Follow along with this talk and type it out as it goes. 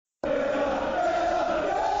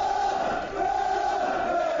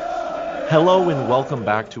Hello and welcome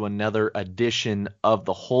back to another edition of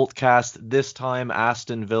the Holtcast. This time,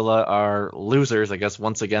 Aston Villa are losers, I guess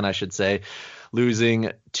once again I should say, losing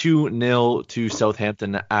 2-0 to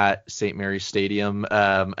Southampton at St. Mary's Stadium.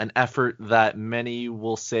 An effort that many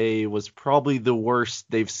will say was probably the worst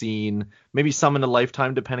they've seen, maybe some in a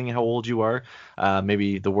lifetime, depending how old you are,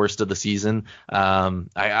 maybe the worst of the season.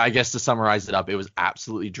 I guess to summarize it up, it was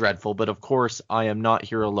absolutely dreadful. But of course, I am not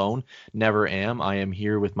here alone. Never am. I am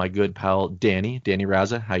here with my good pal, Danny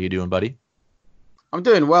Raza. How you doing, buddy? I'm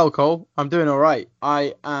doing well, Cole. I'm doing all right.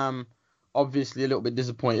 I am obviously a little bit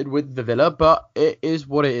disappointed with the Villa, but it is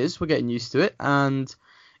what it is. We're getting used to it, and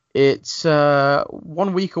it's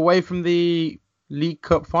 1 week away from the League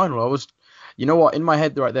Cup final. You know what, in my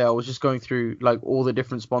head right there, I was just going through like all the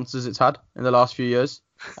different sponsors it's had in the last few years,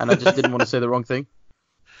 and I just didn't want to say the wrong thing,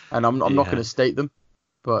 and I'm not going to state them,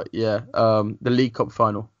 but yeah, the League Cup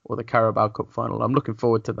final or the Carabao Cup final. I'm looking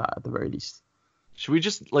forward to that at the very least. Should we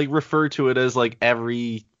just like refer to it as like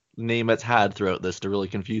every name it's had throughout this to really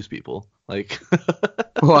confuse people? Like,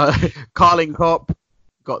 well, Carling Cup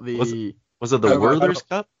got the. Was it the Werther's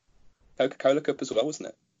Cup? Coca-Cola Cup as well, wasn't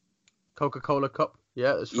it? Coca-Cola Cup.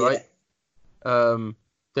 Yeah, that's right.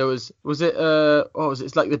 There was it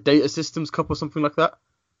it's like the Data Systems Cup or something like that.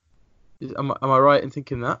 Am I right in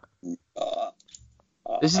thinking that?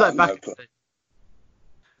 This is like back.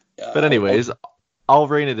 But anyways, I'll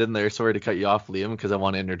rein it in there. Sorry to cut you off, Liam, because I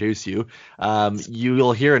want to introduce you.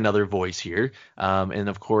 You'll hear another voice here. And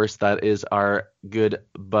of course, that is our good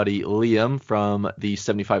buddy Liam from the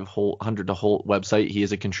 7500 to Holt website. He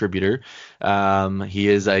is a contributor. He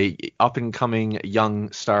is a up and coming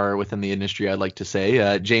young star within the industry, I'd like to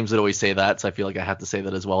say. James would always say that, so I feel like I have to say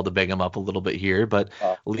that as well to big him up a little bit here. But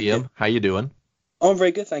Liam, how you doing? I'm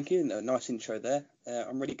very good, thank you. Nice intro there.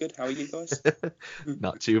 I'm really good. How are you guys?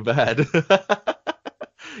 Not too bad.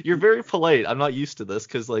 You're very polite. I'm not used to this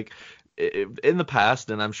because, like, in the past,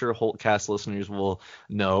 and I'm sure Holtcast listeners will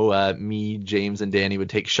know, me, James, and Danny would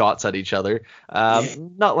take shots at each other.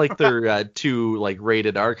 Not like they're too like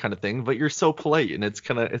rated R kind of thing, but you're so polite, and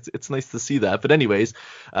it's nice to see that. But anyways,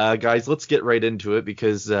 guys, let's get right into it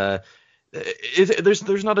because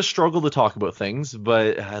there's not a struggle to talk about things,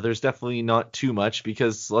 but there's definitely not too much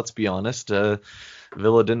because let's be honest,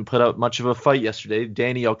 Villa didn't put up much of a fight yesterday.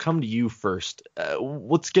 Danny, I'll come to you first.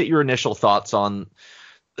 Let's get your initial thoughts on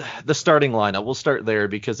the starting lineup. We'll start there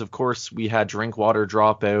because, of course, we had Drinkwater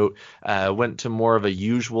drop out, went to more of a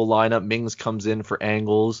usual lineup. Mings comes in for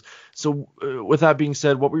Angles. So with that being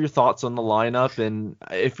said, what were your thoughts on the lineup? And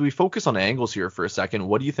if we focus on Angles here for a second,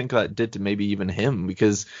 what do you think that did to maybe even him?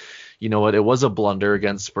 Because, you know what, it was a blunder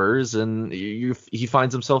against Spurs, and he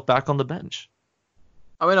finds himself back on the bench.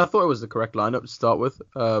 I mean, I thought it was the correct lineup to start with.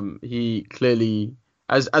 He clearly,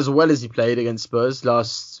 as well as he played against Spurs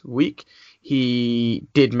last week, he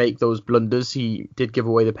did make those blunders. He did give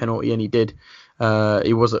away the penalty, and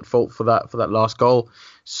he was at fault for that last goal.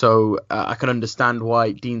 So I can understand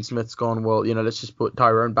why Dean Smith's gone, well, you know, let's just put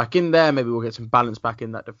Tyrone back in there. Maybe we'll get some balance back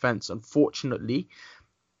in that defence. Unfortunately,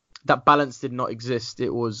 that balance did not exist.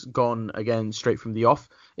 It was gone again straight from the off.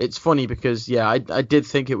 It's funny because, yeah, I did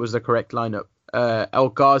think it was the correct lineup. El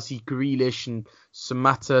Ghazi, Grealish, and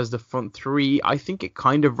Samatta as the front three. I think it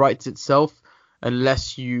kind of writes itself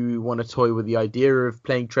unless you want to toy with the idea of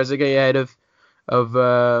playing Trezeguet ahead of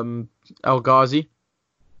El Ghazi.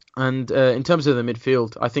 And in terms of the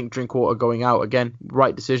midfield, I think Drinkwater going out again,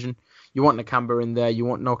 right decision. You want Nakamba in there. You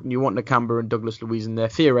want Nakamba and Douglas Luiz in there.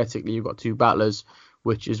 Theoretically, you've got two battlers,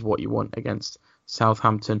 which is what you want against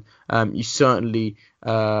Southampton. You certainly,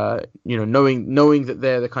 knowing that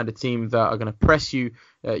they're the kind of team that are going to press you,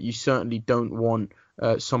 you certainly don't want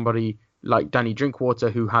somebody like Danny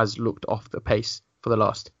Drinkwater, who has looked off the pace for the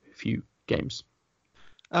last few games.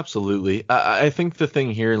 Absolutely. I think the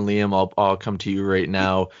thing here, and Liam, I'll come to you right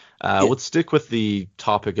now. Let's stick with the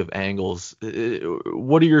topic of Angles.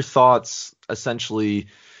 What are your thoughts, essentially,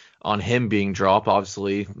 on him being dropped?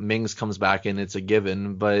 Obviously, Mings comes back in, it's a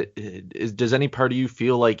given, but does any part of you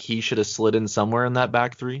feel like he should have slid in somewhere in that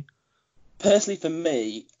back three? Personally, for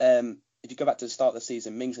me, if you go back to the start of the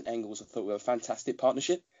season, Mings and Engels, I thought were a fantastic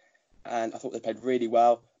partnership, and I thought they played really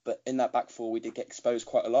well, but in that back four, we did get exposed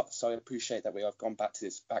quite a lot, so I appreciate that we have gone back to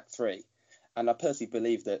this back three, and I personally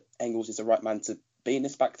believe that Engels is the right man to be in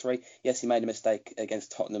this back three. Yes, he made a mistake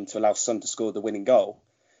against Tottenham to allow Son to score the winning goal,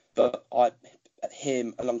 but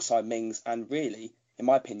him alongside Mings and really, in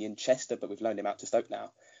my opinion, Chester, but we've loaned him out to Stoke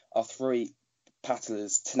now, are three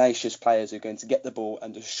battlers, tenacious players who are going to get the ball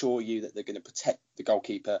and assure you that they're going to protect the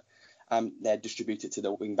goalkeeper and they're distributed to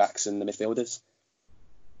the wing backs and the midfielders.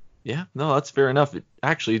 Yeah, no, that's fair enough.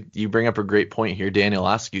 Actually, you bring up a great point here, Danny. I'll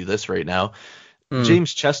ask you this right now. Mm.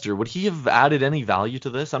 James Chester, would he have added any value to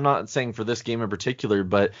this? I'm not saying for this game in particular,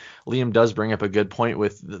 but Liam does bring up a good point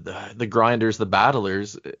with the grinders, the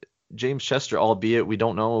battlers. James Chester, albeit we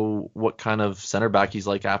don't know what kind of center back he's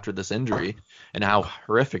like after this injury and how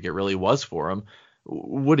horrific it really was for him.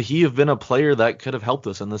 Would he have been a player that could have helped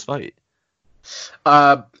us in this fight?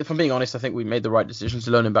 If I'm being honest, I think we made the right decision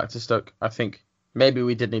to loan him back to Stoke. I think maybe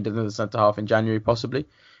we did need another centre half in January, possibly,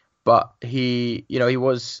 but he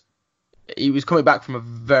was coming back from a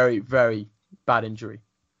very, very bad injury,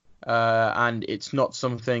 and it's not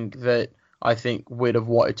something that I think we'd have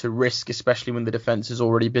wanted to risk, especially when the defence has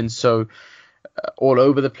already been so all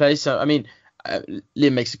over the place. I mean,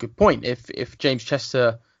 Liam makes a good point. If James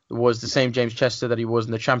Chester was the same James Chester that he was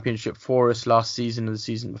in the Championship for us last season and the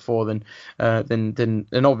season before, then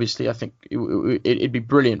obviously I think it'd be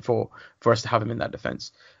brilliant for us to have him in that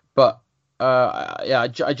defence. But I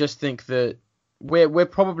just think that we're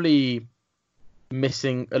probably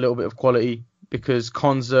missing a little bit of quality because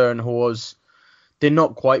Konza and Hawes, they're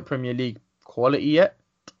not quite Premier League quality yet,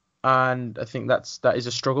 and I think that is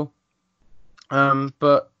a struggle.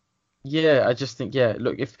 But yeah, I just think,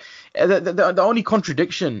 look, if the only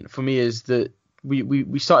contradiction for me is that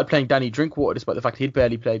we started playing Danny Drinkwater despite the fact he'd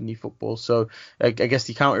barely played any football. So I guess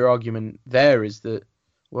the counter argument there is that,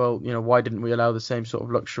 well, why didn't we allow the same sort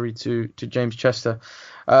of luxury to James Chester?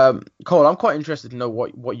 Cole, I'm quite interested to know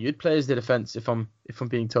what you'd play as the defence if I'm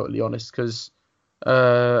being totally honest, because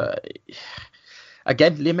again,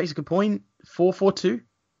 Liam makes a good point. 4-4-2.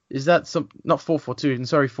 Is that not 4-4-2? And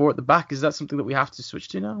sorry, 4 at the back. Is that something that we have to switch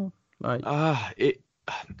to now? Like,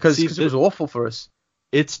 because it was awful for us.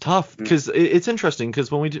 It's tough because it's interesting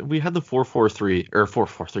because when we had the 4-4-3 or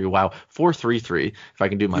 4-4-3, wow, 4-3-3, if I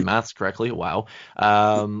can do my maths correctly, wow.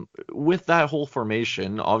 With that whole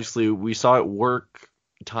formation, obviously we saw it work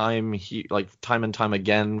time and time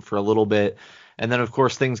again for a little bit, and then of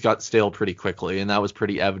course things got stale pretty quickly, and that was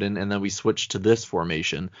pretty evident. And then we switched to this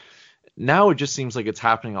formation. Now it just seems like it's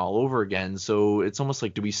happening all over again. So it's almost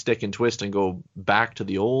like, do we stick and twist and go back to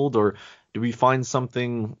the old, or do we find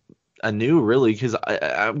something anew, really? Because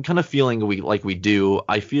I'm kind of feeling we do.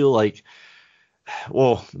 I feel like,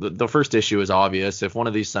 well, the first issue is obvious. If one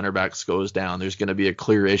of these center backs goes down, there's going to be a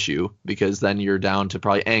clear issue, because then you're down to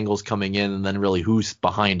probably Angles coming in, and then really who's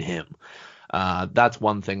behind him. That's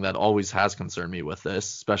one thing that always has concerned me with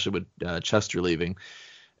this, especially with Chester leaving.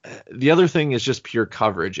 The other thing is just pure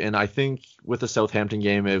coverage, and I think with the Southampton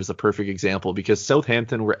game it was a perfect example, because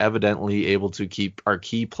Southampton were evidently able to keep our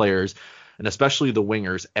key players, and especially the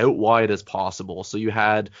wingers, out wide as possible. So you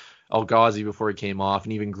had El Ghazi before he came off,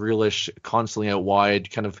 and even Grealish constantly out wide,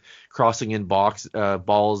 kind of crossing in balls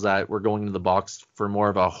that were going into the box for more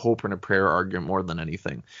of a hope and a prayer argument more than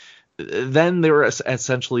anything. Then they were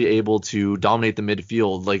essentially able to dominate the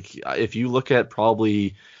midfield. Like, if you look at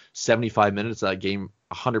probably 75 minutes of that game,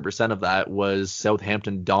 100% of that was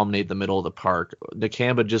Southampton dominate the middle of the park.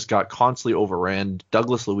 Nakamba just got constantly overran.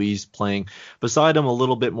 Douglas Luiz playing beside him a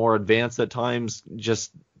little bit more advanced at times,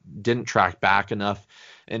 just didn't track back enough,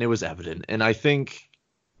 and it was evident. And I think,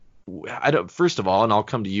 first of all, and I'll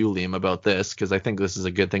come to you, Liam, about this, because I think this is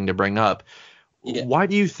a good thing to bring up. Yeah. Why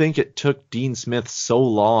do you think it took Dean Smith so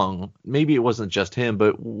long? Maybe it wasn't just him,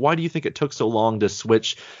 but why do you think it took so long to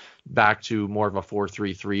switch back to more of a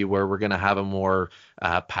 4-3-3 where we're going to have a more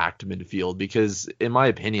packed midfield? Because in my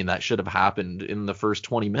opinion, that should have happened in the first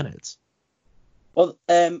 20 minutes. Well,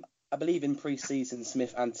 I believe in pre-season,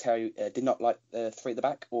 Smith and Terry did not like 3 at the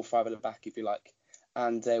back, or 5 at the back, if you like,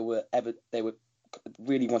 and they were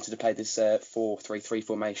really wanted to play this 4-3-3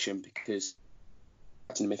 formation, because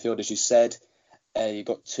in the midfield, as you said, you've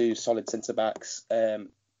got 2 solid centre backs. You're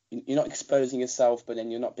not exposing yourself, but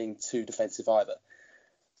then you're not being too defensive either.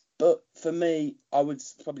 But for me, I would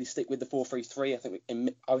probably stick with the 4-3-3. I think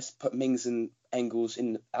I would put Mings and Engels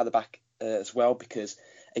at the back as well, because,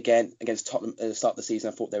 again, against Tottenham at the start of the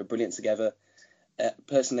season, I thought they were brilliant together.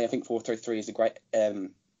 Personally, I think 4-3-3 is a great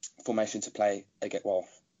formation to play. Well,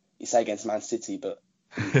 you say against Man City, but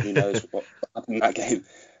who knows what happened in that game.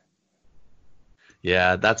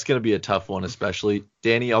 Yeah, that's going to be a tough one, especially.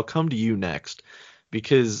 Danny, I'll come to you next.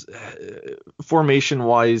 Because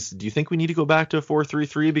formation-wise, do you think we need to go back to a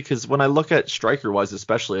 4-3-3? Because when I look at striker-wise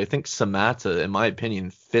especially, I think Samatta, in my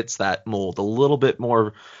opinion, fits that mold a little bit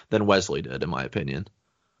more than Wesley did, in my opinion.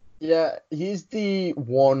 Yeah, he's the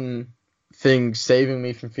one thing saving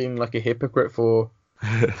me from feeling like a hypocrite for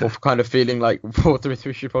kind of feeling like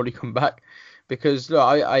 4-3-3 should probably come back. Because look,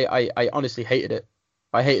 I honestly hated it.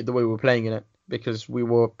 I hated the way we were playing in it, because we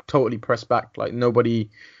were totally pressed back. Like, nobody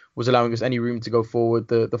was allowing us any room to go forward.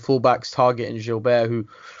 The fullbacks, Target and Gilbert, who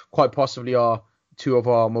quite possibly are two of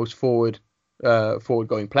our most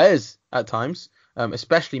forward-going players at times,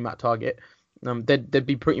 especially Matt Target, they'd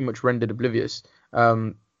be pretty much rendered oblivious.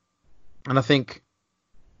 And I think,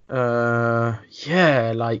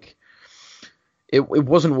 it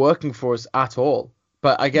wasn't working for us at all.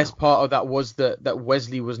 But I guess part of that was that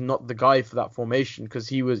Wesley was not the guy for that formation, because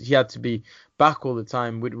he had to be back all the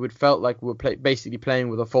time. We'd felt like we were basically playing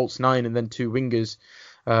with a false nine and then two wingers,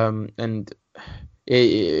 and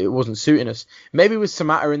it wasn't suiting us. Maybe with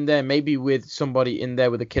Samatta in there, maybe with somebody in there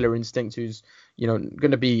with a killer instinct who's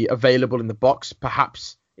going to be available in the box,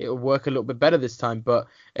 perhaps it'll work a little bit better this time. But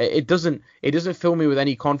it doesn't fill me with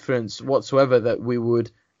any confidence whatsoever that we would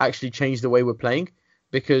actually change the way we're playing,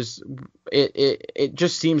 because it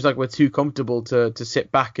just seems like we're too comfortable to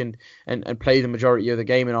sit back and play the majority of the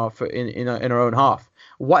game in our own half.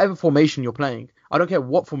 Whatever formation you're playing, I don't care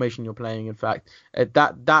what formation you're playing. In fact,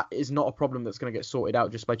 that is not a problem that's going to get sorted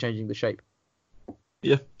out just by changing the shape.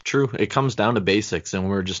 Yeah, true. It comes down to basics, and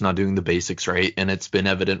we're just not doing the basics right, and it's been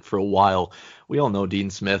evident for a while. We all know Dean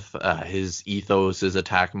Smith, his ethos is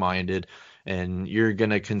attack-minded, and you're going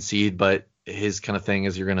to concede, but his kind of thing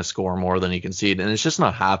is you're going to score more than you concede, and it's just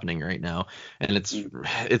not happening right now. And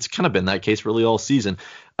it's kind of been that case really all season.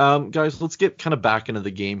 Guys, let's get kind of back into the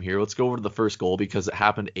game here. Let's go over to the first goal, because it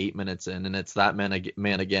happened 8 minutes in, and it's that man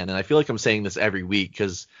again. And I feel like I'm saying this every week,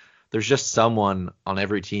 because there's just someone on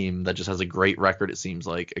every team that just has a great record, it seems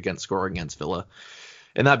like, against scoring against Villa.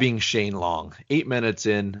 And that being Shane Long. 8 minutes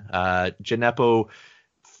in, Gineppo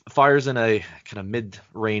fires in a kind of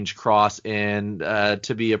mid-range cross, and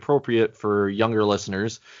to be appropriate for younger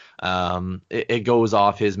listeners, it goes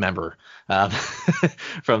off his member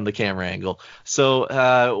from the camera angle.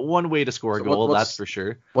 So one way to score a goal, that's for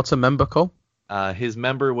sure. What's a member called? His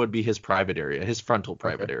member would be his private area, his frontal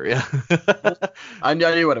private area. I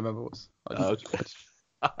knew what a member was. Okay.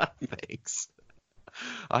 Thanks.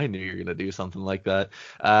 I knew you were going to do something like that.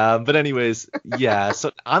 But anyways, yeah,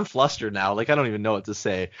 so I'm flustered now. Like, I don't even know what to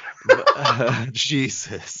say. But,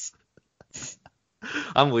 Jesus.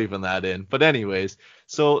 I'm leaving that in. But anyways,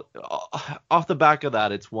 so off the back of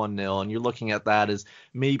that, it's 1-0, and you're looking at that as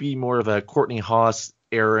maybe more of a Courtney Haas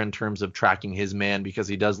error in terms of tracking his man, because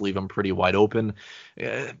he does leave him pretty wide open.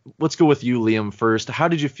 Let's go with you, Liam, first. How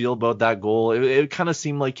did you feel about that goal? It kind of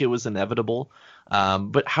seemed like it was inevitable,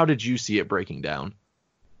 but how did you see it breaking down?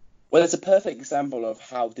 Well, it's a perfect example of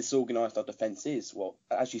how disorganised our defence is. Well,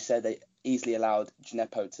 as you said, they easily allowed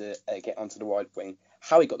Gineppo to get onto the wide wing.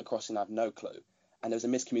 How he got the crossing, I have no clue. And there was a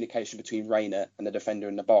miscommunication between Rayner and the defender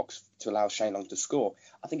in the box to allow Shane Long to score.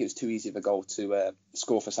 I think it was too easy of a goal to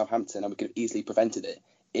score for Southampton, and we could have easily prevented it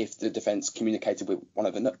if the defence communicated with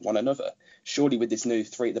one another. Surely with this new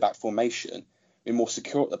three at the back formation, we're more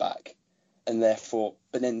secure at the back, and therefore,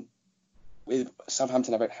 but then with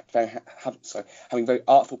Southampton having very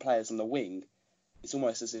artful players on the wing, it's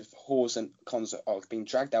almost as if Hawes and Cons are being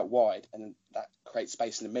dragged out wide, and that creates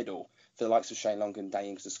space in the middle for the likes of Shane Long and Danny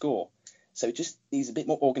Ings to score. So it just needs a bit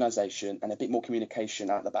more organisation and a bit more communication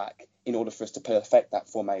at the back in order for us to perfect that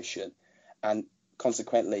formation. And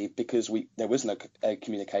consequently, because there was no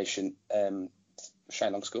communication,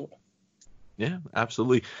 Shane Long scored. Yeah,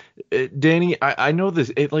 absolutely. Danny, I know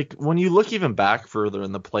this. Like, when you look even back further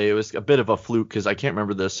in the play, it was a bit of a fluke, because I can't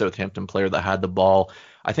remember the Southampton player that had the ball.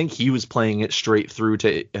 I think he was playing it straight through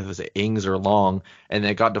to, was it Ings or Long, and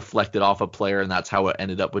it got deflected off a player, and that's how it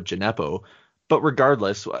ended up with Gineppo. But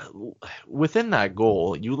regardless, within that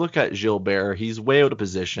goal, you look at Gilbert, he's way out of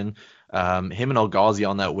position. Him and El Ghazi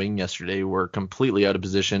on that wing yesterday were completely out of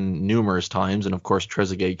position numerous times. And of course,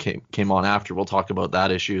 Trezeguet came on after. We'll talk about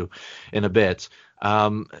that issue in a bit.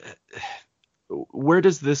 Where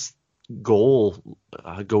does this goal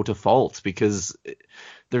go to fault? Because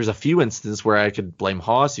there's a few instances where I could blame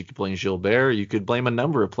Haas, you could blame Gilbert, you could blame a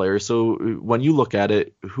number of players. So when you look at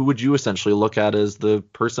it, who would you essentially look at as the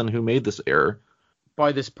person who made this error?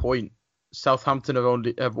 By this point, Southampton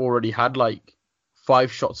have already had like 5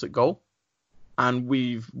 shots at goal, and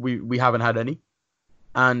we haven't had any.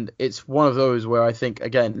 And it's one of those where I think,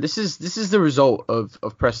 again, this is the result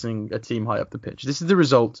of pressing a team high up the pitch. This is the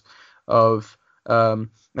result of and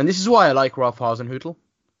this is why I like Ralph Hasenhüttl.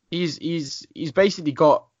 He's basically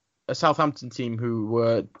got a Southampton team who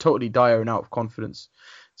were totally dire and out of confidence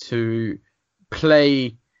to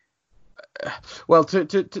play, well,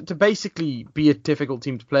 to basically be a difficult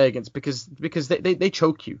team to play against, because they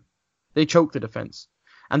choke you. They choke the defence.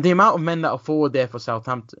 And the amount of men that are forward there for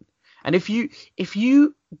Southampton. And if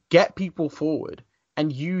you get people forward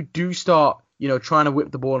and you do start, trying to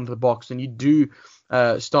whip the ball into the box, and you do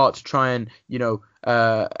start to try and,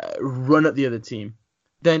 run at the other team,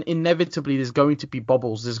 then inevitably there's going to be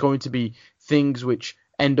bobbles. There's going to be things which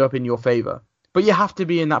end up in your favour. But you have to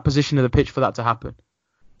be in that position of the pitch for that to happen.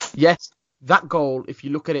 Yes, that goal, if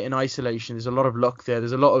you look at it in isolation, there's a lot of luck there.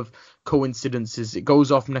 There's a lot of coincidences. It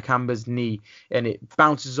goes off Nakamba's knee and it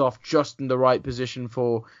bounces off just in the right position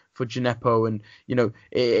for Djenepo, and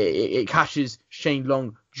it catches Shane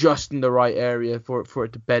Long just in the right area for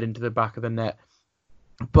it to bed into the back of the net.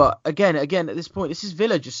 But again, at this point, this is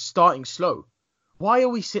Villa just starting slow. Why are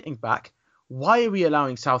we sitting back? Why are we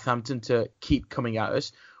allowing Southampton to keep coming at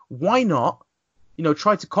us? Why not,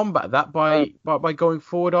 try to combat that by going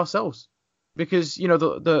forward ourselves? Because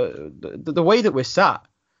the way that we're sat,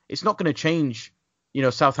 it's not going to change,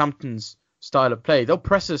 Southampton's style of play. They'll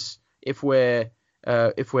press us if we're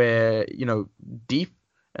deep,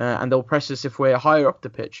 and they'll press us if we're higher up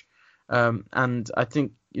the pitch. And I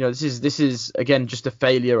think this is again just a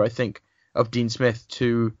failure, I think, of Dean Smith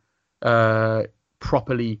to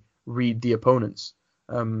properly read the opponents.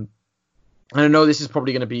 And I know this is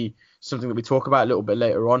probably going to be something that we talk about a little bit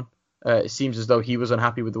later on. It seems as though he was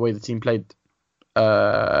unhappy with the way the team played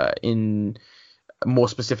in more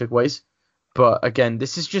specific ways. But again,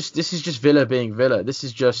 this is just Villa being Villa. This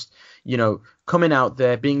is just coming out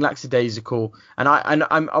there being lackadaisical. And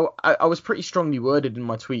I was pretty strongly worded in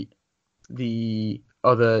my tweet the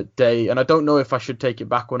other day, and I don't know if I should take it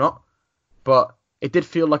back or not, but it did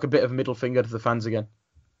feel like a bit of a middle finger to the fans again,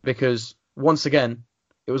 because once again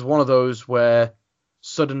it was one of those where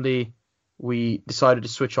suddenly we decided to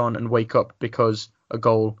switch on and wake up because a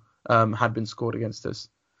goal had been scored against us.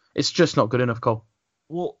 It's just not good enough, Cole.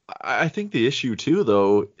 Well, I think the issue too,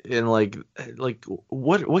 though, in like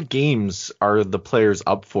what games are the players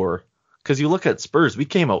up for? Because you look at Spurs, we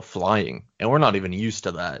came out flying, and we're not even used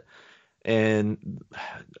to that. And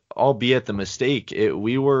albeit the mistake,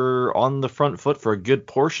 we were on the front foot for a good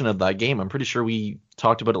portion of that game. I'm pretty sure we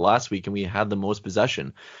talked about it last week, and we had the most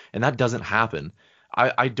possession, and that doesn't happen.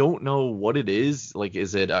 I don't know what it is. Like,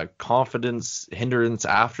 is it a confidence hindrance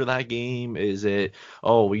after that game? Is it,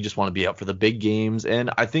 we just want to be up for the big games? And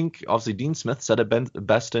I think, obviously, Dean Smith said it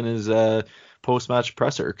best in his post-match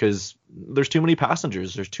presser, because there's too many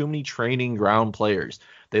passengers. There's too many training ground players.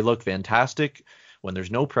 They look fantastic when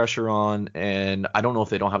there's no pressure on, and I don't know if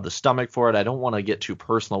they don't have the stomach for it. I don't want to get too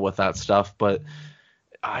personal with that stuff, but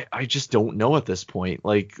I just don't know at this point.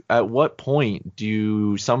 Like, at what point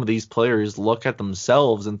do some of these players look at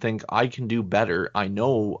themselves and think, I can do better, I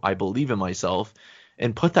know, I believe in myself,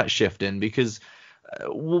 and put that shift in? Because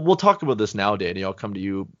we'll talk about this now, Danny. I'll come to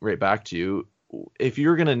you, right back to you. If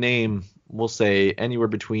you're going to name, we'll say, anywhere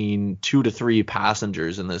between 2 to 3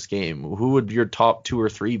 passengers in this game, who would your top 2 or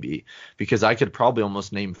 3 be? Because I could probably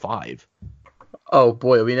almost name 5. Oh,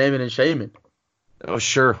 boy, are we naming and shaming? Oh,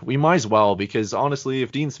 sure. We might as well, because honestly,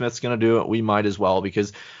 if Dean Smith's going to do it, we might as well,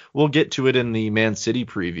 because we'll get to it in the Man City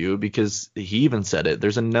preview, because he even said it.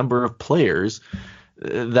 There's a number of players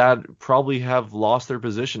that probably have lost their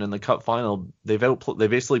position in the cup final. They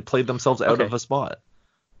basically played themselves out of a spot.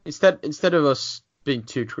 Instead of us being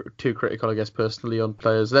too critical, I guess, personally on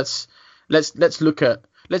players, let's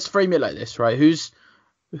frame it like this, right? Who's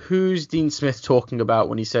Dean Smith talking about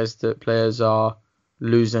when he says that players are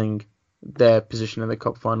losing their position in the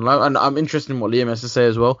cup final? And I'm interested in what Liam has to say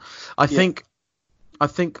as well. I think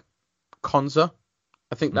Konza.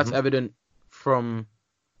 I think that's evident from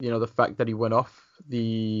the fact that he went off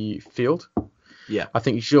the field. Yeah. I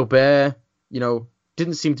think Gilbert,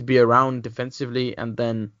 didn't seem to be around defensively, and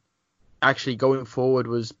then actually going forward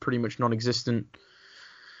was pretty much non-existent.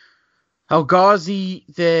 El Ghazi,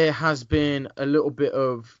 there has been a little bit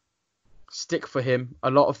of stick for him. A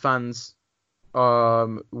lot of fans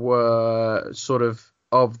were sort of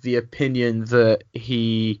the opinion that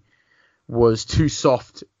he was too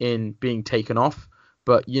soft in being taken off.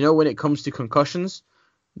 But when it comes to concussions,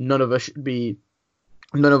 none of us should be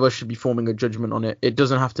forming a judgment on it. It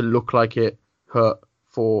doesn't have to look like it hurt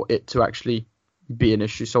for it to actually be an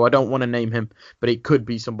issue. So I don't want to name him, but it could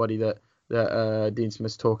be somebody that Dean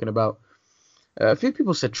Smith's talking about. A few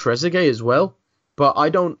people said Trezeguet as well, but I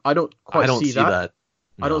don't quite see that.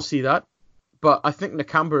 No. I don't see that. But I think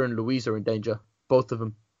Nakamba and Luiz are in danger. Both of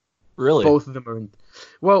them. Really? Both of them are in.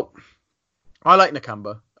 Well, I like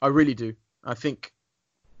Nakamba. I really do. I think,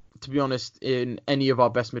 to be honest, in any of our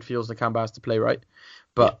best midfields, Nakamba has to play right.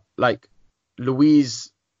 But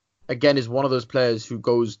Luiz, again, is one of those players who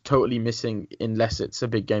goes totally missing unless it's a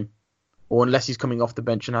big game, or unless he's coming off the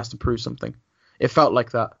bench and has to prove something. It felt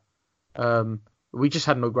like that. We just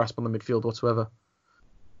had no grasp on the midfield whatsoever.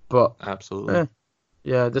 But absolutely.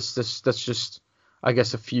 Yeah, that's just, I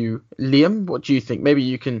guess, a few. Liam, what do you think? Maybe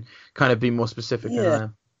you can kind of be more specific than Yeah. I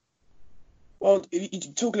am. Well,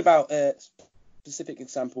 you're talking about specific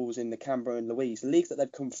examples in the Canberra and Louise, the leagues that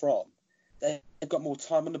they've come from. They've got more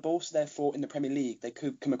time on the ball, so therefore in the Premier League they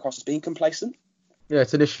could come across as being complacent. Yeah,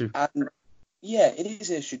 it's an issue. And yeah, it is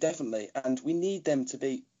an issue, definitely. And we need them to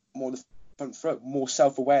be more the front throw, more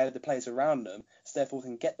self-aware of the players around them, so therefore they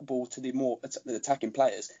can get the ball to the more the attacking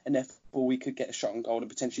players, and therefore we could get a shot on goal and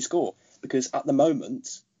potentially score. Because at the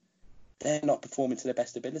moment, they're not performing to their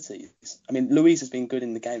best abilities. I mean, Louise has been good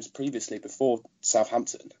in the games previously before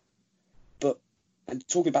Southampton. But and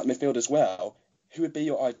talking about midfield as well, who would be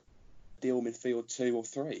your ideal midfield 2 or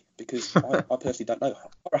 3? Because I personally don't know.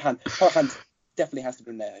 Horahan definitely has to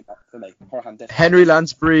be in there for me. Horahan definitely. Henry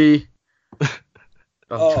Lansbury.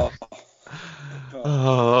 Oh.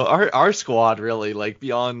 Our squad really, like,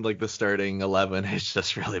 beyond like the starting 11, it's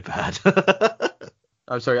just really bad.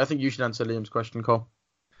 I'm sorry, I think you should answer Liam's question, Cole.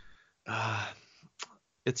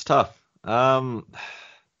 It's tough. Oh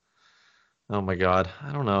my God,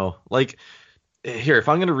 I don't know. Like, here, if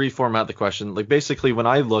I'm gonna reformat the question, like, basically when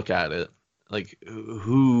I look at it, like,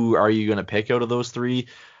 who are you gonna pick out of those three?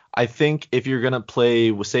 I think if you're gonna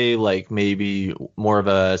play, say, like, maybe more of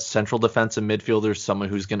a central defensive midfielder, someone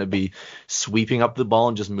who's gonna be sweeping up the ball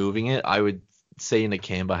and just moving it, I would say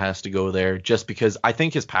Nakamba has to go there, just because I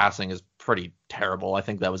think his passing is pretty terrible. I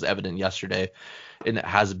think that was evident yesterday, and it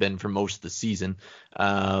has been for most of the season.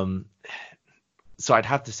 So I'd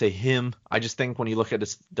have to say him. I just think when you look at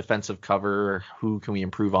his defensive cover, who can we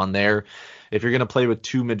improve on there? If you're going to play with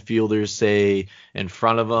two midfielders, say, in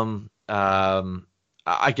front of him,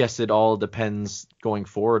 I guess it all depends going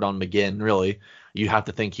forward on McGinn, really. You have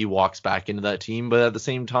to think he walks back into that team, but at the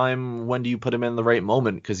same time, when do you put him in the right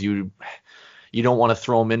moment? Because you don't want to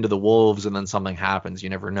throw him into the Wolves and then something happens.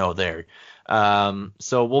 You never know there.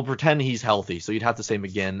 So we'll pretend he's healthy. So you'd have to say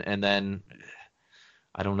McGinn, and then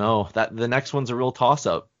I don't know. That the next one's a real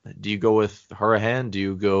toss-up. Do you go with Horahan? Do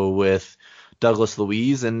you go with Douglas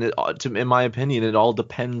Luiz? And in my opinion, it all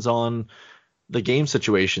depends on the game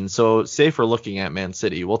situation. So say if we're looking at Man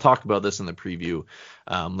City, we'll talk about this in the preview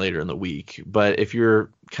later in the week. But if you're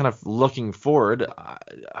kind of looking forward,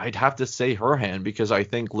 I'd have to say Horahan, because I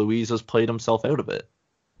think Luiz has played himself out of it.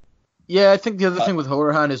 Yeah, I think the other thing with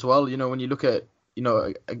Horahan as well, when you look at,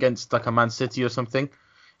 against like a Man City or something,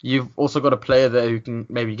 you've also got a player there who can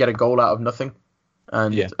maybe get a goal out of nothing.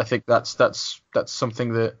 And yeah. I think that's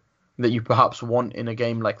something that you perhaps want in a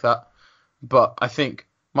game like that. But I think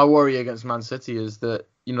my worry against Man City is that,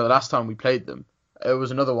 the last time we played them, it was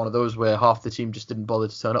another one of those where half the team just didn't bother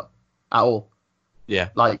to turn up at all. Yeah.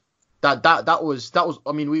 Like that was,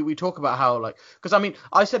 I mean, we talk about how, like, because I mean,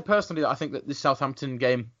 I said personally that I think that this Southampton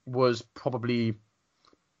game was probably,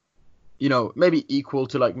 maybe equal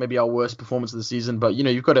to like maybe our worst performance of the season, but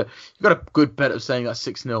you've got a good bet of saying that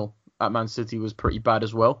 6-0 at Man City was pretty bad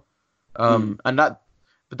as well. And that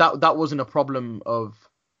wasn't a problem of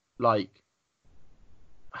like,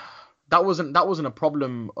 that wasn't a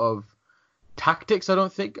problem of tactics, I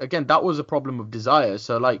don't think. Again, that was a problem of desire.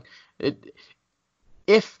 So like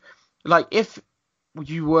if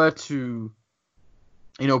you were to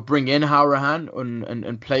bring in Hourahan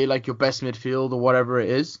and play like your best midfield or whatever it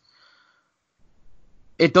is,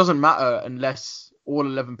 it doesn't matter unless all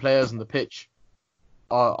 11 players on the pitch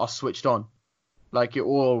are switched on. Like, it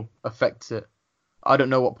all affects it. I don't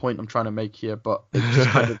know what point I'm trying to make here, but it's just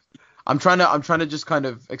kind of I'm trying to just kind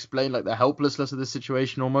of explain like the helplessness of this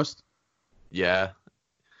situation almost. Yeah.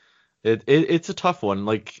 It's a tough one.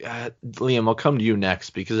 Like, Liam, I'll come to you next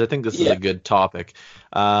because I think this is a good topic.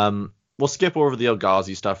 We'll skip over the El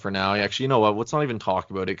Ghazi stuff for now. Actually, you know what? Let's not even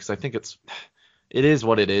talk about it because I think it is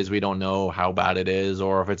what it is. We don't know how bad it is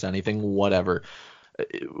or if it's anything, whatever.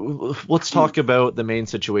 Let's talk about the main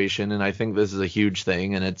situation, and I think this is a huge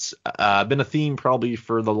thing, and it's been a theme probably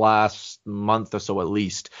for the last month or so at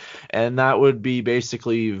least, and that would be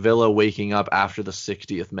basically Villa waking up after the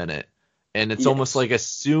 60th minute. And it's almost like as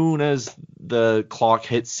soon as the clock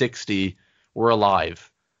hits 60, we're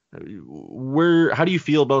alive. How do you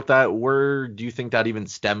feel about that? Where do you think that even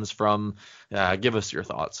stems from? Give us your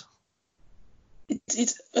thoughts.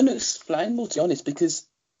 It's unexplainable, to be honest, because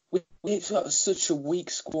we've got such a weak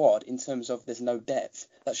squad in terms of there's no depth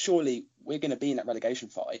that surely we're going to be in that relegation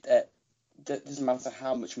fight. That doesn't matter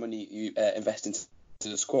how much money you invest into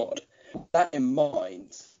the squad. With that in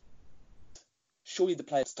mind, surely the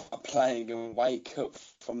players start playing and wake up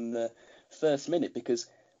from the first minute, because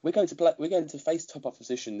we're going to face top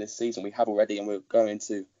opposition this season. We have already, and we're going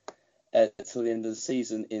to till the end of the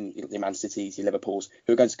season in the Man Cities, your Liverpools,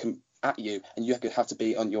 who are going to come at you, and you have to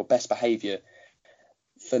be on your best behaviour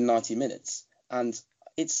for 90 minutes. And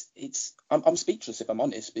I'm speechless, if I'm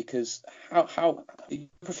honest, because how you're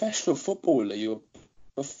a professional footballer, you're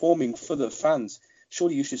performing for the fans.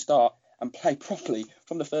 Surely you should start and play properly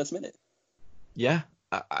from the first minute. Yeah,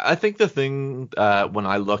 I think the thing when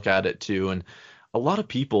I look at it too, and a lot of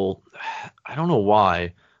people, I don't know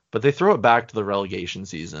why, but they throw it back to the relegation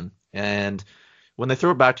season. And when they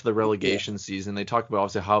throw it back to the relegation season, they talk about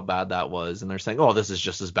obviously how bad that was, and they're saying, oh, this is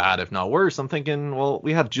just as bad, if not worse. I'm thinking, well,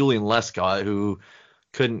 we had Julian Lescott, who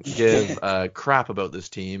couldn't give a crap about this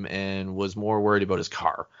team and was more worried about his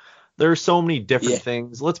car. There are so many different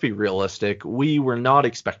things. Let's be realistic. We were not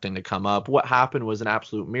expecting to come up. What happened was an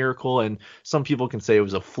absolute miracle, and some people can say it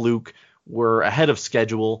was a fluke. We're ahead of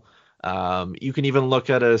schedule. You can even look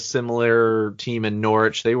at a similar team in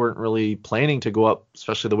Norwich. They weren't really planning to go up,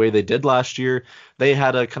 especially the way they did last year. They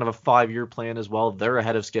had a kind of a 5-year plan as well. They're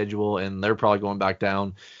ahead of schedule, and they're probably going back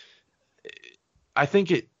down. I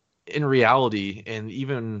think in reality, and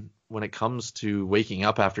even when it comes to waking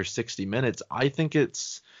up after 60 minutes,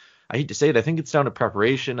 I hate to say it, I think it's down to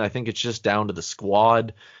preparation. I think it's just down to the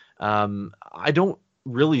squad. I don't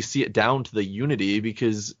really see it down to the unity,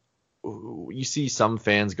 because you see some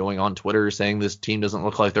fans going on Twitter saying this team doesn't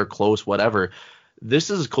look like they're close, whatever. This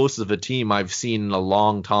is as close of a team I've seen in a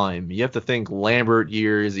long time. You have to think Lambert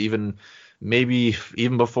years, maybe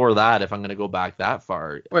even before that, if I'm going to go back that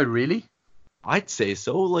far. Wait, really? I'd say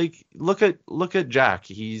so. Like, look at Jack.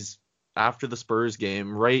 He's after the Spurs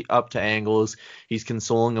game, right up to Angles. He's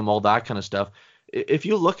consoling him, all that kind of stuff. If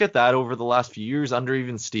you look at that over the last few years, under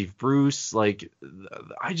even Steve Bruce, like,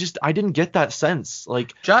 I didn't get that sense.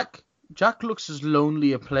 Like, Jack looks as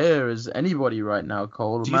lonely a player as anybody right now,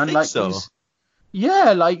 Cole. Do you think so?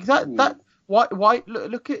 Yeah, like that. Why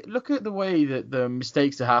look at the way that the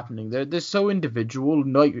mistakes are happening. They're so individual.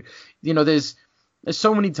 Like, there's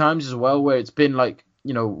so many times as well where it's been like,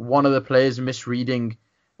 one of the players misreading.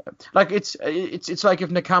 Like it's like if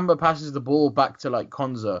Nakamba passes the ball back to like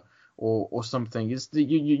Konza or something.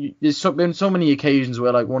 There's been so many occasions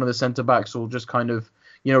where like one of the centre backs will just kind of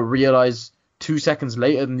realize 2 seconds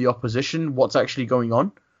later than the opposition what's actually going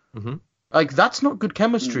on. Mm-hmm. Like, that's not good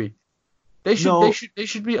chemistry. They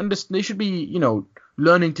should be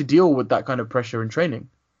learning to deal with that kind of pressure in training.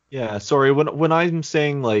 Yeah, sorry, when I'm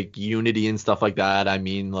saying like unity and stuff like that, I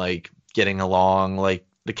mean like getting along, like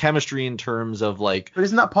the chemistry in terms of like. But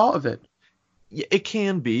isn't that part of it? Yeah, it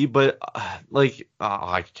can be, but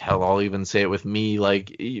I'll even say it with me.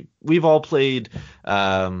 Like, we've all played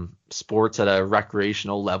sports at a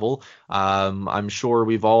recreational level. I'm sure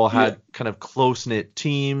we've all had kind of close-knit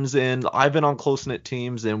teams, and I've been on close-knit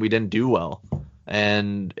teams and we didn't do well.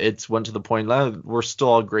 And it's went to the point that we're still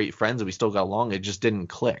all great friends and we still got along. It just didn't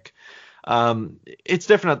click. It's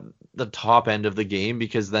different at the top end of the game,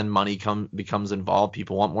 because then money becomes involved.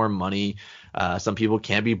 People want more money. Some people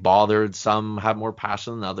can't be bothered. Some have more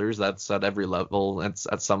passion than others. That's at every level. That's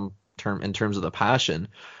at some term in terms of the passion.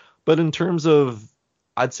 But in terms of,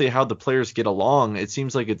 I'd say, how the players get along, it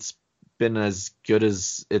seems like it's been as good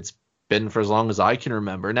as it's been for as long as I can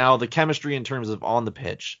remember. Now, the chemistry in terms of on the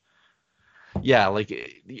pitch, yeah, like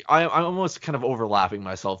I'm almost kind of overlapping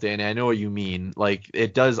myself, Danny. I know what you mean. Like,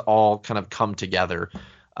 it does all kind of come together.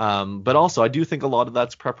 But also, I do think a lot of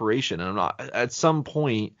that's preparation. And at some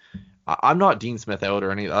point, I'm not Dean Smith out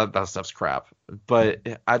or any that stuff's crap.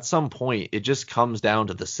 But at some point, it just comes down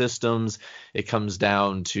to the systems. It comes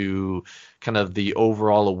down to kind of the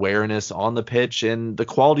overall awareness on the pitch and the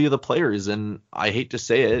quality of the players. And I hate to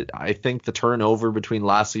say it, I think the turnover between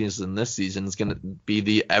last season and this season is going to be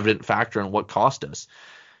the evident factor in what cost us.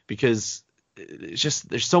 Because it's just,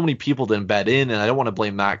 there's so many people to embed in, and I don't want to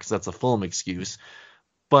blame that because that's a Fulham excuse.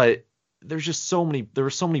 But there were so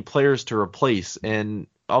many players to replace, and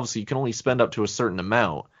obviously you can only spend up to a certain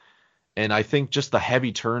amount. And I think just the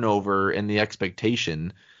heavy turnover and the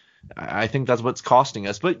expectation, I think that's what's costing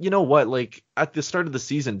us. But you know what? Like, at the start of the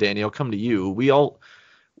season, Danny, I'll come to you. We all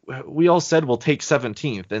said we'll take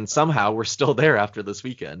 17th, and somehow we're still there after this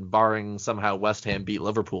weekend, barring somehow West Ham beat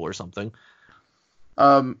Liverpool or something.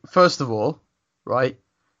 First of all, right,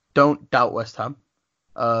 don't doubt West Ham.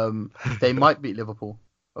 They might beat Liverpool.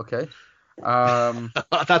 Okay.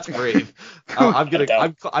 That's brave.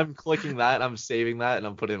 I'm clicking that. I'm saving that, and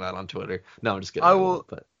I'm putting that on Twitter. No, I'm just kidding. I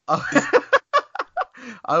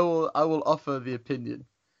will offer the opinion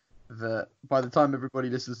that by the time everybody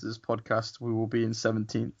listens to this podcast, we will be in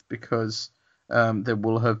 17th, because there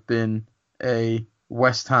will have been a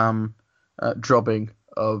West Ham dropping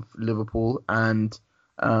of Liverpool, and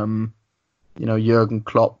Jurgen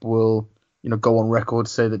Klopp will go on record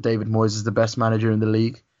to say that David Moyes is the best manager in the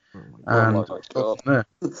league. And Oh my go God. from there.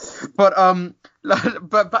 But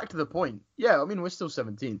but back to the point. Yeah, I mean we're still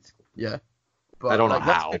 17th. Yeah, but I don't know like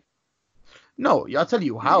that's how. good. No, yeah, I'll tell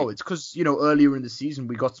you how. It's because earlier in the season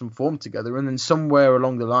we got some form together, and then somewhere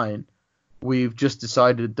along the line we've just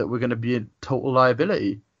decided that we're going to be a total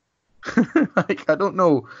liability. Like I don't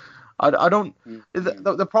know. I don't.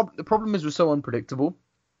 The problem is we're so unpredictable,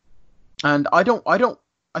 and I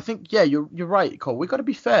think you're right, Cole. We got to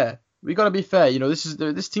be fair. We got to be fair.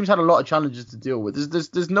 This team's had a lot of challenges to deal with.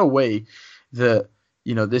 There's no way that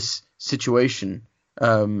this situation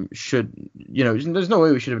should there's no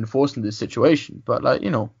way we should have been forced into this situation. But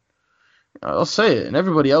I'll say it, and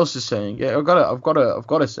everybody else is saying I've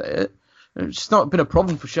got to say it. It's just not been a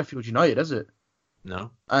problem for Sheffield United, has it?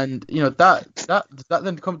 No. And that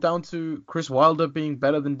then come down to Chris Wilder being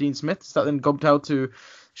better than Dean Smith. Does that then come down to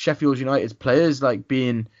Sheffield United's players like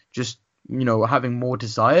being just having more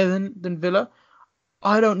desire than Villa?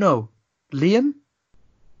 I don't know. Liam?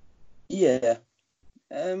 Yeah.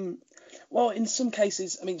 Well, in some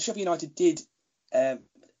cases, I mean, Sheffield United did.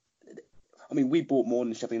 We bought more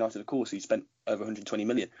than Sheffield United, of course. We spent over 120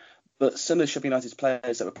 million. But some of Sheffield United's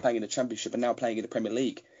players that were playing in the Championship are now playing in the Premier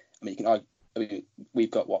League. We've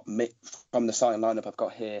got from the starting lineup I've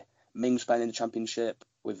got here. Mings playing in the Championship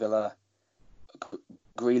with Villa.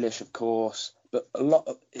 Grealish, of course. But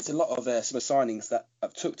it's a lot of summer signings that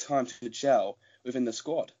have took time to gel within the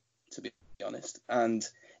squad, to be honest. And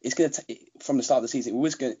it's going to from the start of the season, it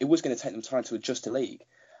was going to take them time to adjust to league,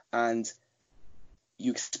 and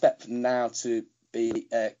you expect them now to be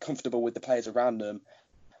comfortable with the players around them.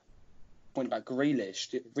 Point about Grealish,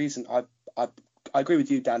 the reason I agree with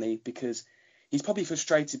you, Danny, because he's probably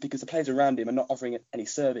frustrated because the players around him are not offering any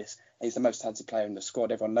service, and he's the most talented player in the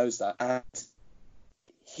squad. Everyone knows that, and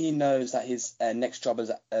he knows that his next job as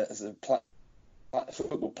a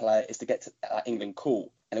football player is to get to England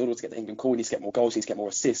call. And in order to get to England call, he needs to get more goals, he needs to get more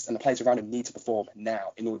assists, and the players around him need to perform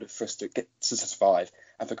now in order for us to get to survive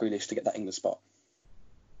and for Grealish to get that England spot.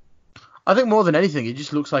 I think more than anything, it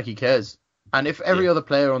just looks like he cares. And if every other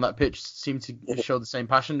player on that pitch seemed to show the same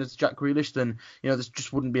passion as Jack Grealish, then this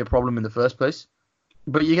just wouldn't be a problem in the first place.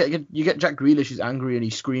 But you get Jack Grealish who's angry and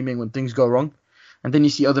he's screaming when things go wrong, and then you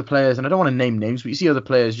see other players, and I don't want to name names, but you see other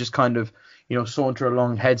players just kind of saunter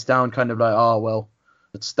along, heads down, kind of like, oh well,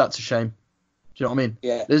 that's a shame. Do you know what I mean?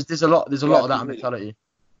 Yeah. There's a lot of that mentality.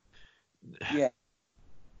 Yeah.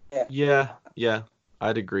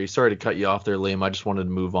 I'd agree. Sorry to cut you off there, Liam. I just wanted to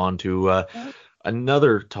move on to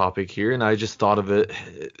another topic here, and I just thought of it.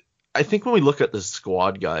 I think when we look at the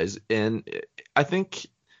squad, guys, and I think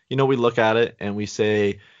we look at it and we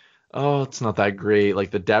say, oh, it's not that great.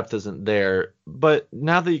 Like the depth isn't there. But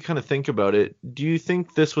now that you kind of think about it, do you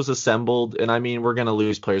think this was assembled? And I mean, we're going to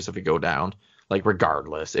lose players if we go down, like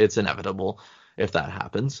regardless. It's inevitable if that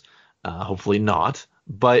happens. Hopefully not.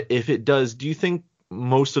 But if it does, do you think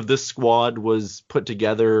most of this squad was put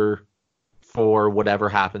together for whatever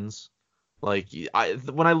happens? Like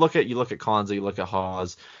when I look at Konza, you look at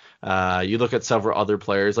Hawes, you look at several other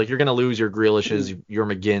players. Like you're going to lose your Grealishes, your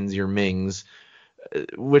McGinns, your Mings,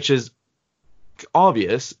 which is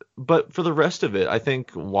obvious, but for the rest of it, I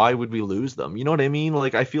think why would we lose them? You know what I mean?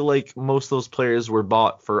 Like I feel like most of those players were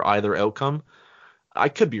bought for either outcome. I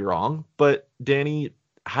could be wrong, but Danny,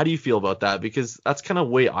 how do you feel about that? Because that's kind of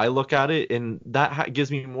the way I look at it, and that gives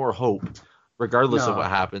me more hope, regardless of what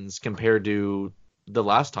happens, compared to the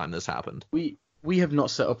last time this happened. We have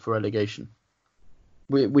not set up for relegation.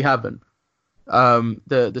 We haven't.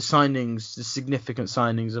 The signings, the significant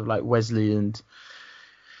signings of like Wesley and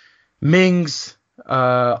Mings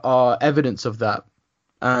are evidence of that.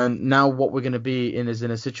 And now what we're going to be in is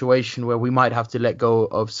in a situation where we might have to let go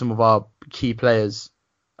of some of our key players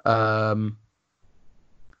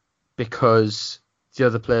because the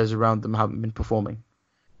other players around them haven't been performing.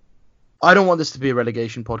 I don't want this to be a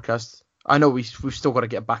relegation podcast. I know we've still got to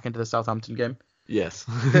get back into the Southampton game. Yes.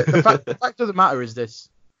 the fact of the matter is this.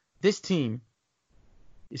 This team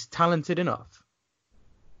is talented enough.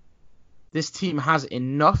 This team has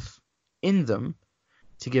enough in them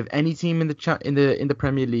to give any team in the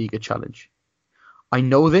Premier League a challenge. I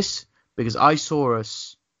know this because I saw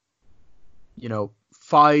us,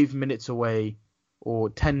 5 minutes away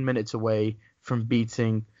or 10 minutes away from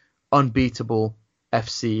beating unbeatable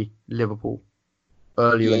FC Liverpool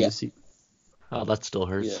earlier in the season. Oh, that still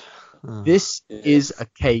hurts. Yeah. This is a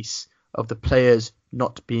case of the players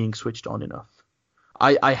not being switched on enough.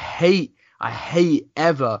 I hate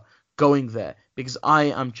ever going there because I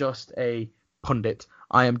am just a pundit.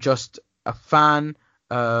 I am just a fan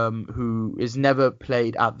who is never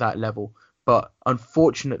played at that level. But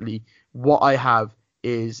unfortunately, what I have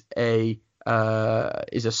is a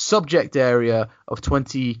is a subject area of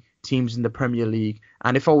 20 teams in the Premier League.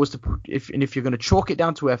 And if I was to if you're going to chalk it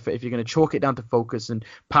down to effort, if you're going to chalk it down to focus and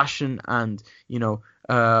passion and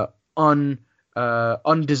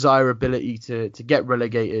undesirability to get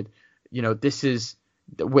relegated, this is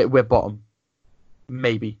we're bottom,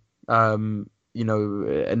 maybe. Unless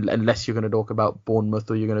you're going to talk about Bournemouth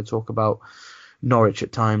or you're going to talk about Norwich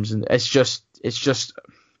at times, and it's just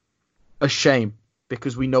a shame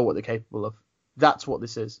because we know what they're capable of. That's what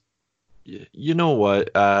this is. You know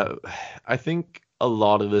what? I think a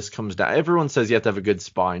lot of this comes down. Everyone says you have to have a good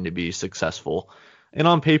spine to be successful, and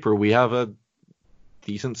on paper we have a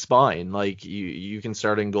decent spine. Like you can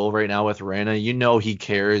start in goal right now with Reina. He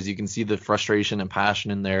cares. You can see the frustration and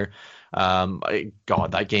passion in there.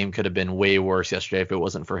 God, that game could have been way worse yesterday if it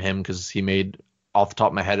wasn't for him, because he made, off the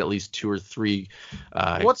top of my head, at least 2 or 3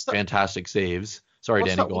 fantastic saves. Sorry,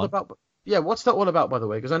 Danny, go on. Yeah, what's that all about, by the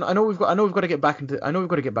way? Because I know we've got to get back into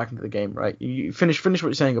the game, right? You finish what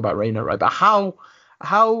you're saying about Reina, right? But how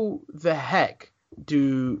the heck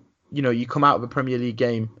do you come out of a Premier League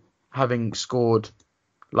game having scored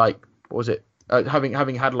like, what was it?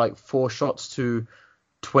 Having had like 4 shots to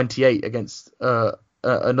 28 against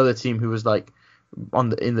another team who was like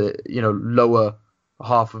in the lower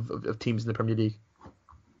half of teams in the Premier League.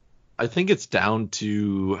 I think it's down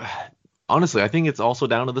to, honestly, I think it's also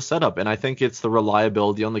down to the setup, and I think it's the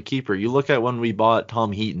reliability on the keeper. You look at when we bought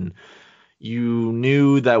Tom Heaton, you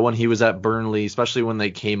knew that when he was at Burnley, especially when they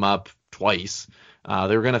came up twice,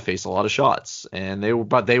 they were going to face a lot of shots, and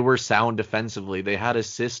they were sound defensively. They had a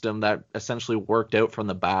system that essentially worked out from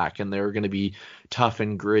the back, and they were going to be tough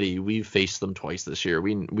and gritty. We've faced them twice this year.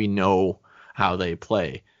 We know how they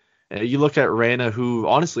play. You look at Reina, who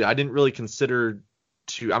honestly I didn't really consider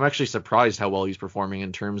I'm actually surprised how well he's performing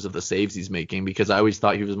in terms of the saves he's making, because I always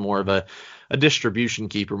thought he was more of a distribution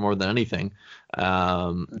keeper more than anything.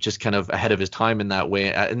 Just kind of ahead of his time in that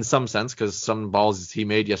way, in some sense, because some balls he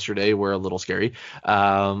made yesterday were a little scary.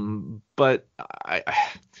 But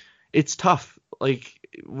it's tough. Like,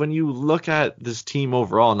 when you look at this team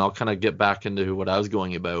overall, and I'll kind of get back into what I was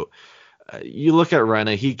going about, you look at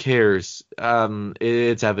Reina, he cares.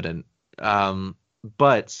 It's evident.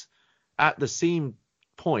 But at the same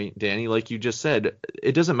point, Danny, like you just said,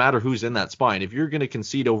 it doesn't matter who's in that spine. If you're going to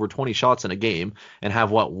concede over 20 shots in a game and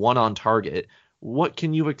have one on target, what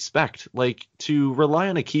can you expect? Like, to rely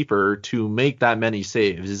on a keeper to make that many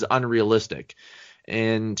saves is unrealistic.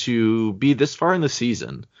 And to be this far in the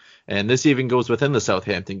season, and this even goes within the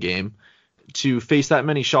Southampton game, to face that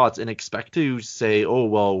many shots and expect to say, oh,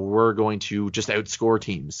 well, we're going to just outscore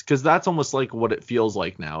teams, because that's almost like what it feels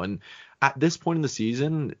like now. And at this point in the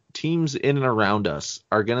season, teams in and around us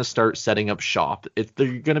are going to start setting up shop.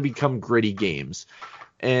 They're going to become gritty games.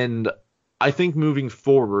 And I think moving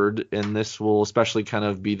forward, and this will especially kind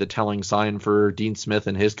of be the telling sign for Dean Smith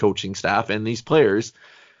and his coaching staff and these players,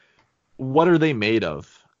 what are they made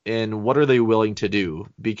of? And what are they willing to do?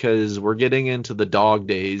 Because we're getting into the dog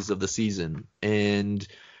days of the season, and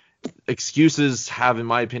excuses have, in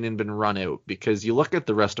my opinion, been run out, because you look at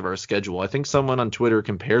the rest of our schedule. I think someone on Twitter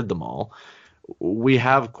compared them all. We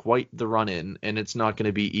have quite the run in, and it's not going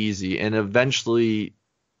to be easy. And eventually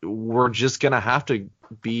we're just going to have to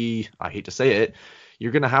be, I hate to say it,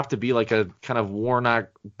 you're going to have to be like a kind of Warnock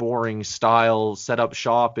boring style set up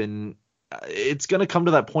shop, and it's going to come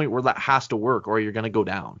to that point where that has to work, or you're going to go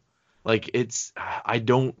down. Like, I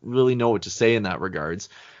don't really know what to say in that regards.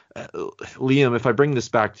 Liam, if I bring this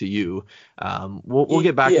back to you, we'll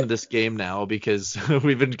get back into this game now, because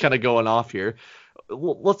we've been kind of going off here.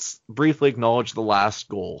 Let's briefly acknowledge the last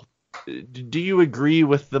goal. Do you agree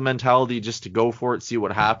with the mentality just to go for it, see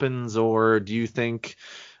what happens, or do you think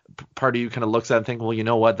part of you kind of looks at it and think, well, you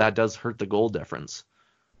know what, that does hurt the goal difference?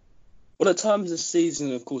 Well, at times this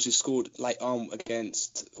season, of course, he scored late on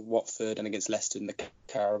against Watford and against Leicester in the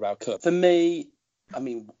Carabao Cup. For me, I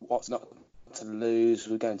mean, what's not to lose?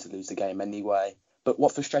 We're going to lose the game anyway. But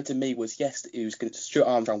what frustrated me was, yes, Stuart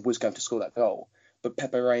Armstrong was going to score that goal, but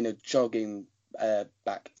Pepe Reina jogging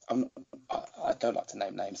back. I don't like to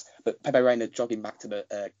name names, but Pepe Reina jogging back to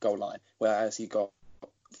the goal line, whereas he got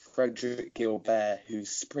Frederick Gilbert,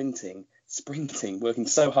 who's sprinting, working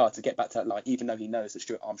so hard to get back to that line, even though he knows that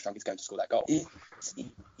Stuart Armstrong is going to score that goal.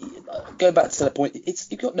 Going back to that point,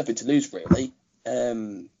 you've got nothing to lose, really.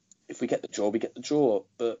 If we get the draw, we get the draw.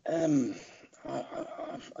 But I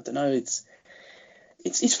don't know. It's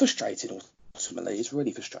frustrating. Ultimately, it's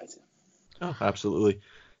really frustrating. Oh, absolutely.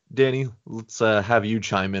 Danny, let's have you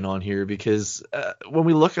chime in on here, because when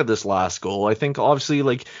we look at this last goal, I think obviously,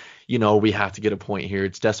 like, we have to get a point here.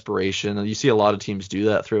 It's desperation. And you see a lot of teams do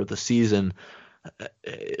that throughout the season.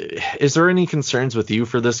 Is there any concerns with you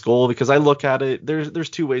for this goal? Because I look at it, there's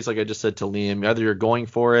two ways, like I just said to Liam. Either you're going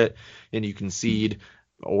for it and you concede,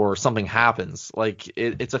 or something happens. Like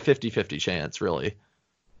it's a 50-50 chance, really.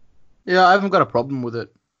 Yeah, I haven't got a problem with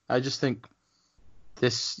it. I just think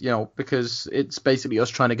this, because it's basically us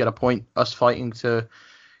trying to get a point, us fighting to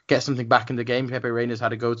get something back in the game. Pepe Reina's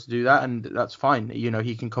had a go to do that, and that's fine.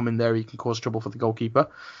 He can come in there, he can cause trouble for the goalkeeper.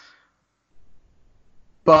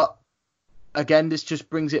 But again, this just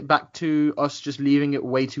brings it back to us just leaving it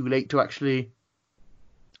way too late to actually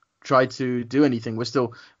try to do anything. We're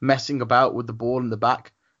still messing about with the ball in the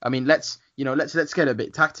back. I mean, let's get a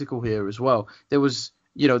bit tactical here as well. There was,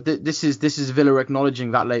 this is Villa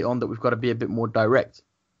acknowledging that late on that we've got to be a bit more direct.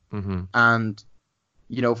 Mm-hmm. And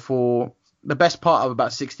for the best part of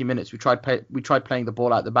about 60 minutes, we tried playing the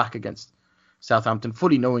ball out the back against Southampton,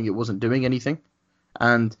 fully knowing it wasn't doing anything.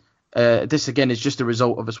 And this again is just a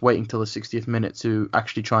result of us waiting till the 60th minute to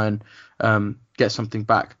actually try and get something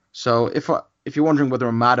back. So if you're wondering whether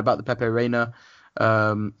I'm mad about the Pepe Reina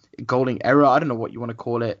goaling error, I don't know what you want to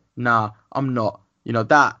call it. Nah, I'm not.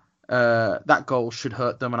 That goal should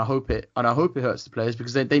hurt them, and I hope it hurts the players,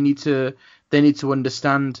 because they need to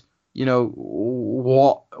understand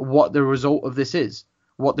what the result of this is,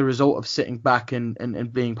 what the result of sitting back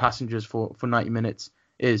and being passengers for 90 minutes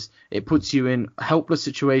is. It puts you in helpless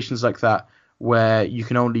situations like that, where you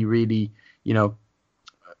can only really you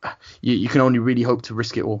can only really hope to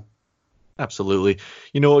risk it all. Absolutely.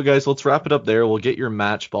 You know what, guys? Let's wrap it up there. We'll get your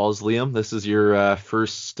match balls, Liam. This is your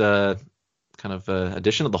first kind of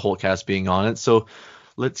edition of the Holtcast being on it. So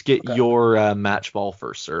let's get your match ball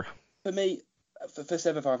first, sir. For me, for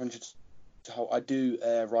 7,500 to Holt, I do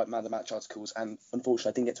write man of the match articles, and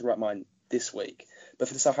unfortunately I didn't get to write mine this week. But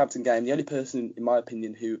for the Southampton game, the only person, in my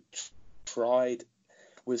opinion, who tried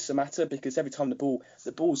was Samatta, because every time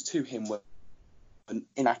the balls to him were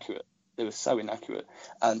inaccurate. They were so inaccurate,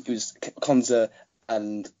 and it was Konza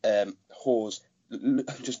and Hawes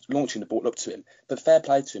just launching the ball up to him. But fair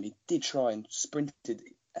play to him, he did try and sprinted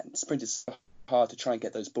so hard to try and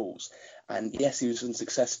get those balls. And yes, he was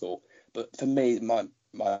unsuccessful. But for me, my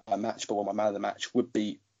match ball, my man of the match, would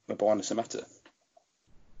be Mbwana Samatta.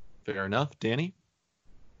 Fair enough, Danny.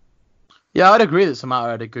 Yeah, I'd agree that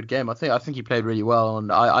Samatta had a good game. I think he played really well,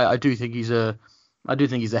 and I do think he's a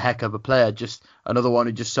heck of a player. Just another one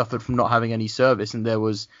who just suffered from not having any service, and there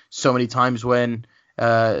was so many times when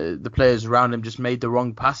the players around him just made the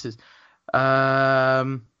wrong passes.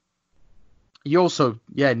 He also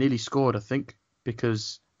nearly scored, I think,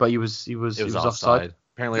 but he was offside.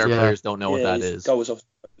 Apparently our players don't know what that is. Goal was off.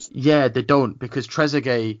 Yeah, they don't, because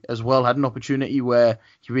Trezeguet as well had an opportunity where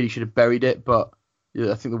he really should have buried it, but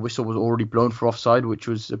I think the whistle was already blown for offside, which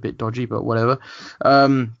was a bit dodgy, but whatever.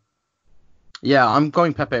 Yeah, I'm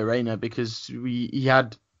going Pepe Reina, because he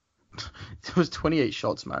had there was 28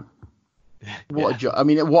 shots, man. What a joke! I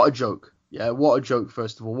mean, what a joke! Yeah, what a joke.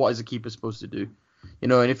 First of all, what is a keeper supposed to do?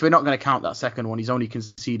 And if we're not going to count that second one, he's only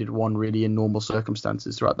conceded one really in normal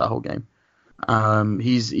circumstances throughout that whole game.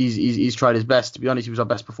 He's tried his best. To be honest, he was our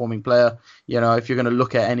best performing player. If you're going to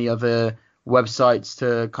look at any other websites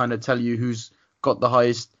to kind of tell you who's got the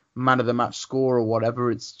highest man of the match score or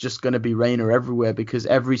whatever, it's just going to be Reina everywhere, because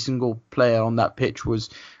every single player on that pitch was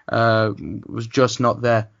just not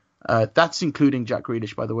there. That's including Jack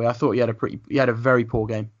Grealish, by the way. I thought he had a very poor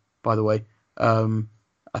game, by the way.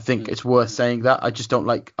 I think it's worth saying that. I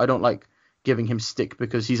don't like giving him stick,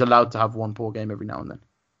 because he's allowed to have one poor game every now and then.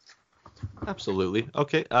 Absolutely.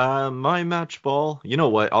 Okay. My match ball. You know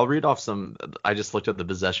what? I'll read off some. I just looked at the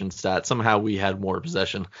possession stat. Somehow we had more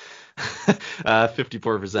possession.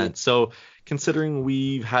 54%. So considering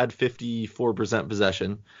we've had 54%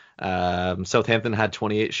 possession, Southampton had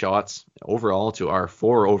 28 shots overall to our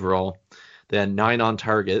 4 overall. Then 9 on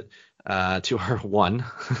target to our 1.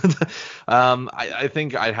 I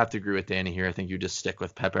think I'd have to agree with Danny here. I think you just stick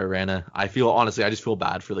with Pepe Reina. I just feel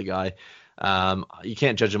bad for the guy. You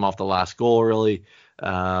can't judge him off the last goal, really.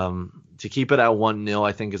 To keep it at 1-0,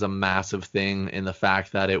 I think, is a massive thing, in the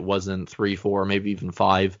fact that it wasn't 3-4, maybe even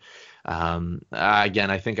 5.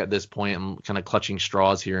 Again, I think at this point I'm kind of clutching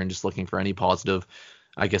straws here and just looking for any positive.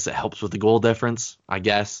 I guess it helps with the goal difference. I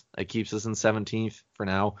guess it keeps us in 17th for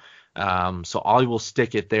now. So I will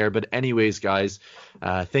stick it there. But anyways, guys,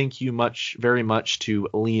 thank you very much to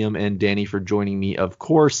Liam and Danny for joining me, of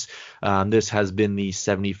course. This has been the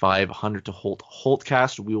 7500 to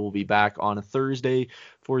Holtcast. We will be back on Thursday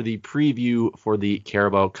for the preview for the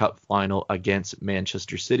Carabao Cup final against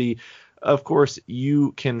Manchester City. Of course,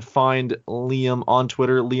 you can find Liam on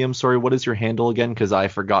Twitter. Liam, sorry, what is your handle again? Because I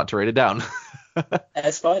forgot to write it down.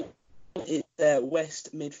 It's fine. It's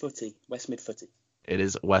West Mid Footy. It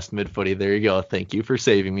is West Mid Footy. There you go. Thank you for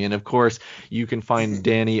saving me. And of course, you can find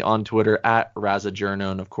Danny on Twitter at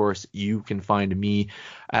Razajourno. And of course, you can find me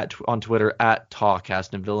on Twitter at Talk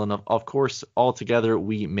Aston Villa. And of course, all together,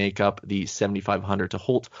 we make up the 7500 to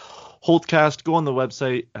Holtcast. Go on the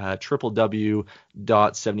website,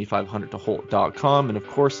 www.7500toholt.com. And of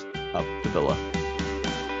course, up the Villa.